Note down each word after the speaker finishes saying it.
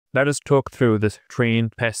let us talk through this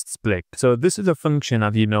train test split. So this is a function,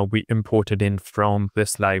 as you know, we imported in from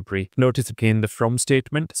this library. Notice again the from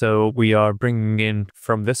statement. So we are bringing in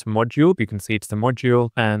from this module. You can see it's the module,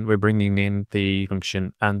 and we're bringing in the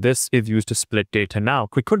function. And this is used to split data. Now,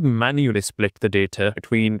 we could manually split the data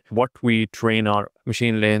between what we train our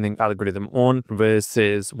machine learning algorithm on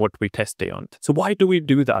versus what we test it on. So why do we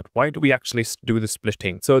do that? Why do we actually do the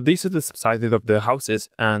splitting? So these are the sizes of the houses,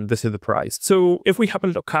 and this is the price. So if we have a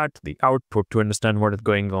look at the output to understand what is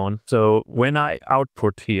going on. So when I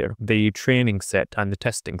output here, the training set and the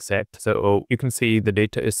testing set, so you can see the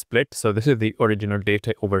data is split. So this is the original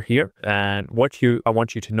data over here. And what I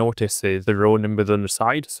want you to notice is the row numbers on the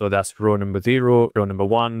side. So that's row number 0, row number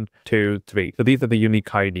 1, 2, 3. So these are the unique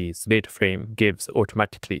IDs data frame gives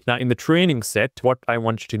automatically. Now in the training set, what I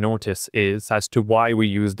want you to notice is as to why we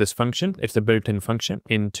use this function. It's a built-in function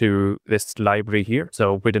into this library here.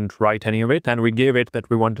 So we didn't write any of it, and we gave it that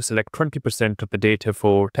we want to select 20% of the data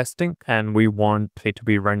for testing, and we want it to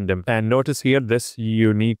be random. And notice here this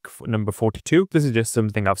unique number 42. This is just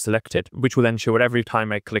something I've selected, which will ensure every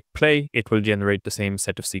time I click play, it will generate the same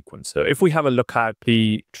set of sequence. So if we have a look at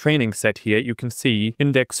the training set here, you can see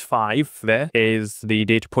index 5 there is the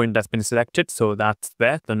data point that's been selected. So that's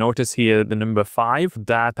there. So notice here the number 5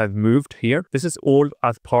 that I've moved here. This is all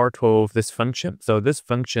as part of this function. So this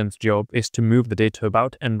function's job is to move the data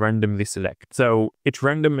about and randomly select. So its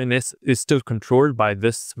randomness is still controlled by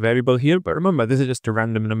this variable here. But remember, this is just a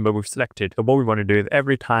random number we've selected. So what we want to do is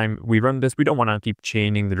every time we run this, we don't want to keep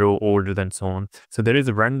chaining the row order and so on. So there is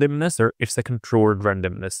a randomness, or it's a controlled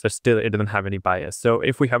randomness. So still it doesn't have any bias. So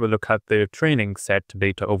if we have a look at the training set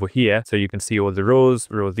data over here, so you can see all the rows,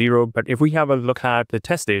 row 0. But if we have a look at the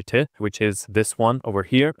test data, which is this one over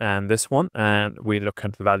here and this one, and we look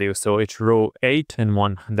at the value. So it's row 8 and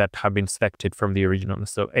 1 that have been selected from the original.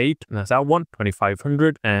 So 8, that's that one,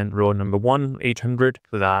 2500, and row number 1, 800.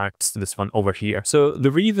 That's this one over here. So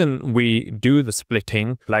the reason we do the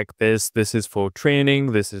splitting like this is for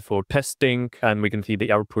training, this is for testing, and we can see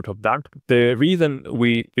the output of that. The reason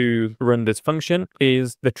we do run this function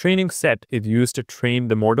is the training set is used to train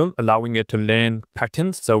the model, allowing it to learn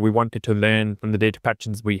patterns. So we want it to learn from the data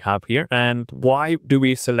patterns we have here. And why do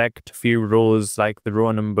we select a few rows like the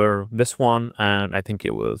row number, this one, and I think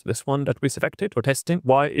it was this one that we selected for testing?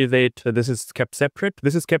 Why is it this is kept separate?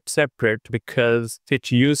 This is kept separate because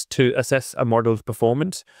it's used to assess a model's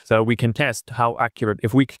performance. So we can test how accurate,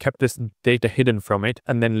 if we kept this data hidden from it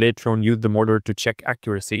and then later on use the model to check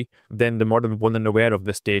accuracy, then the model wasn't aware of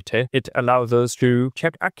this data. It allows us to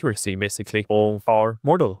check accuracy basically of our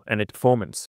model and its performance.